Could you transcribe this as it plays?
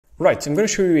Right, so I'm going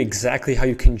to show you exactly how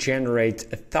you can generate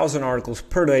 1,000 articles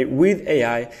per day with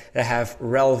AI that have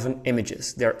relevant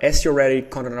images. They're SEO ready,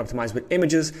 content optimized with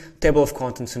images, table of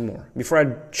contents, and more. Before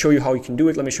I show you how you can do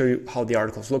it, let me show you how the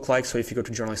articles look like. So if you go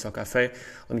to Journalist.cafe,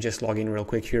 let me just log in real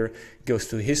quick here. It goes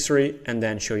to history and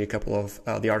then show you a couple of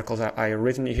the articles I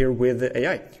written here with the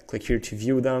AI. Click here to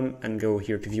view them and go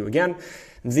here to view again.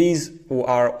 These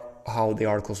are how the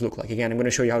articles look like. Again, I'm going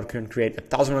to show you how you can create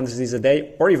 1,000 of these a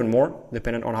day or even more,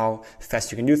 depending on how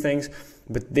fast you can do things.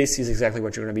 But this is exactly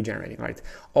what you're going to be generating, right?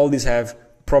 All these have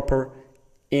proper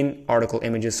in-article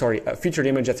images, featured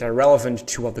images that are relevant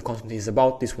to what the content is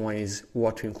about. This one is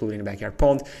what to include in the backyard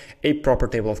pond, a proper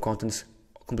table of contents,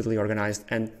 completely organized,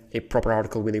 and a proper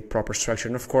article with a proper structure.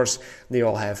 And of course, they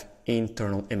all have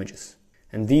internal images.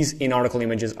 And these in-article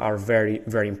images are very,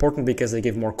 very important because they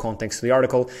give more context to the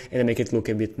article and they make it look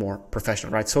a bit more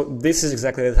professional, right? So this is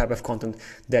exactly the type of content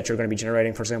that you're going to be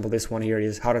generating. For example, this one here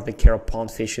is how to take care of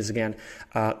pond fishes. Again,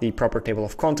 the proper table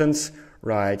of contents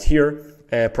right here,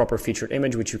 a proper featured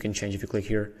image, which you can change if you click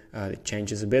here. It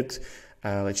changes a bit.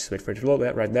 Let's just wait for it to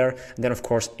load right there. And then, of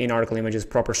course, in-article images,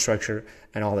 proper structure,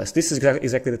 and all this. This is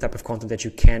exactly the type of content that you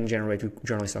can generate with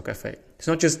Journalist.cafe. It's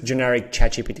not just generic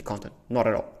ChatGPT content, not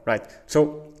at all, right?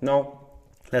 So now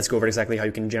let's go over exactly how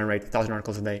you can generate 1,000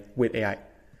 articles a day with AI.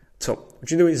 So what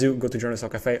you do is you go to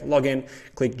Journalist.cafe, log in,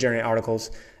 click generate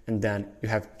articles, and then you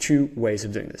have two ways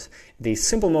of doing this: the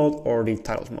simple mode or the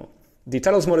titles mode. The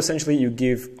titles mode, essentially, you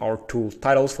give our tool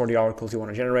titles for the articles you want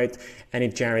to generate, and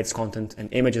it generates content and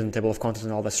images and table of contents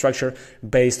and all that structure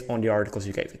based on the articles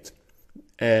you gave it.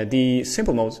 The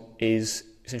simple mode is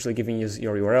essentially giving you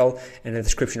your URL and a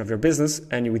description of your business,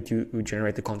 and you would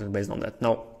generate the content based on that.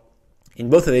 Now, in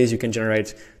both of these, you can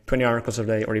generate 20 articles a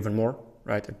day or even more,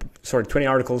 right? 20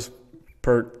 articles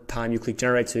per time you click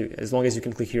generate. So as long as you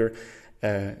can click here,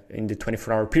 in the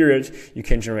 24-hour period, you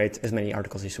can generate as many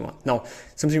articles as you want. Now,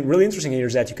 something really interesting here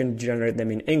is that you can generate them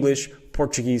in English,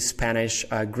 Portuguese, Spanish,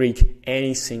 Greek,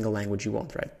 any single language you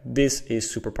want, right? This is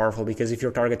super powerful because if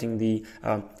you're targeting the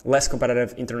less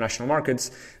competitive international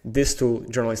markets, this tool,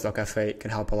 Journalist.cafe,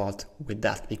 can help a lot with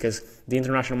that because the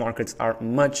international markets are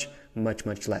much, much,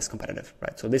 much less competitive,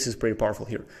 right? So this is pretty powerful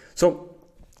here. So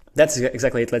that's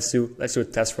exactly it. Let's do a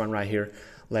test run right here.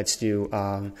 Let's do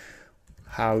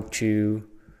how to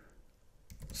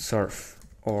surf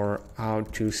or how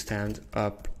to stand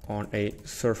up on a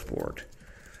surfboard.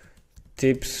 5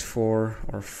 tips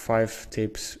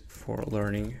for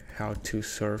learning how to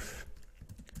surf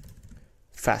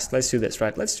fast. Let's do this,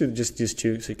 right? Let's do just these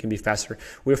two so it can be faster.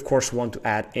 We of course want to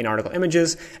add in-article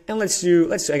images, and let's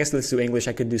do English.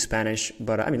 I could do Spanish,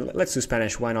 but let's do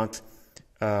Spanish. Why not?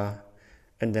 And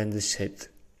then just hit.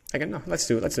 Again, no, let's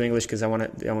do English because I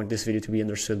want this video to be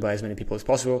understood by as many people as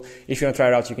possible. If you want to try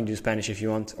it out, you can do Spanish if you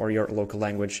want, or your local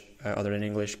language other than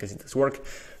English, because it does work.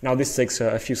 Now this takes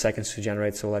a few seconds to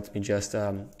generate, so let me just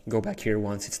go back here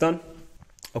once it's done.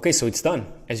 Okay, so it's done.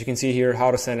 As you can see here, how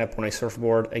to stand up on a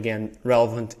surfboard. Again,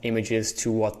 relevant images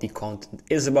to what the content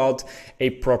is about, a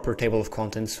proper table of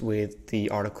contents with the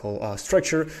article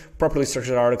structure, properly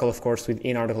structured article, of course, with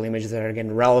in-article images that are,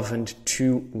 again, relevant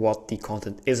to what the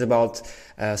content is about.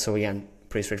 So again,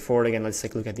 pretty straightforward. Again, let's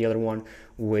take a look at the other one,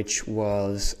 which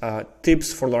was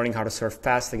tips for learning how to surf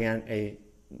fast. Again, a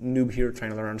noob here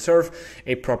trying to learn how to surf,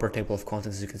 a proper table of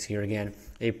contents, as you can see here, again,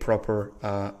 a proper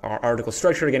article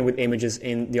structure, again, with images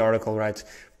in the article, right,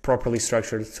 properly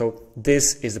structured. So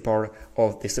this is the power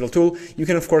of this little tool. You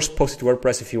can, of course, post it to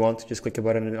WordPress if you want. Just click a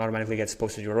button and it automatically gets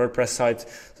posted to your WordPress site. So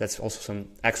that's also some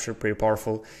extra pretty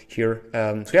powerful here.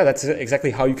 So yeah, that's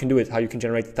exactly how you can do it, how you can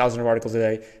generate 1,000 of articles a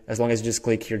day, as long as you just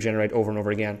click here, generate over and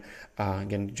over again.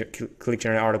 Again, click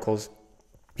generate articles.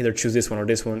 Either choose this one or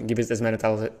this one, give it as many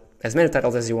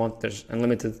titles as you want. There's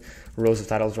unlimited rows of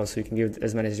titles, so you can give it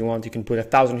as many as you want. You can put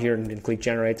 1,000 here and then click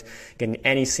generate, get in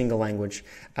any single language.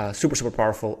 Super, super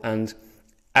powerful. And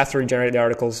after you generate the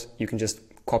articles, you can just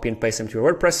copy and paste them to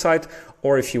your WordPress site,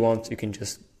 or if you want, you can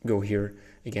just go here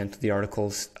again to the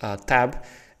articles tab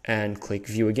and click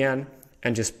view again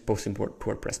and just post them to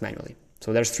WordPress manually.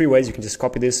 So there's 3 ways. You can just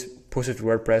copy this, post it to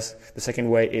WordPress. The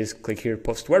second way is click here,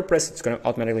 post to WordPress. It's going to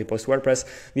automatically post to WordPress.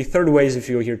 The third way is if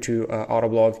you go here to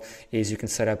Autoblog, is you can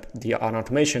set up an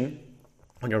automation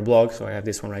on your blog. So I have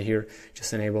this one right here.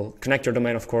 Just connect your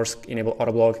domain, of course, enable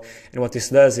Autoblog. And what this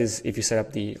does is if you set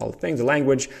up all the things, the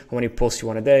language, how many posts you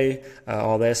want a day,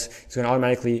 all this, it's going to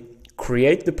automatically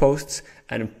create the posts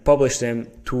and publish them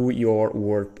to your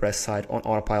WordPress site on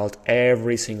autopilot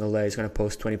every single day. It's going to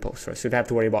post 20 posts, right? So you don't have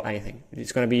to worry about anything.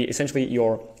 It's going to be essentially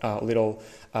your little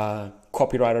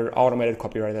copywriter, automated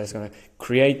copywriter that's going to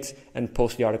create and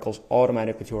post the articles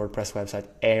automatically to your WordPress website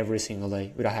every single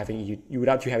day without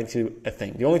you having to do a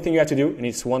thing. The only thing you have to do, and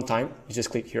it's one time, you just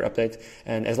click here, update,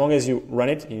 and as long as you run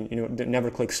it, you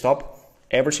never click stop.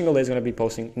 Every single day is going to be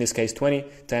posting, in this case 20,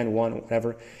 10, 1,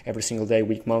 whatever, every single day,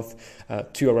 week, month,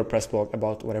 to your WordPress blog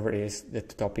about whatever it is, the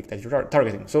topic that you're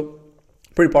targeting. So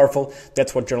pretty powerful.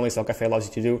 That's what Journalist.cafe allows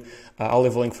you to do. I'll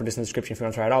leave a link for this in the description if you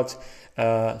want to try it out.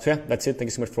 So yeah, that's it. Thank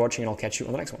you so much for watching, and I'll catch you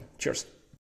on the next one. Cheers.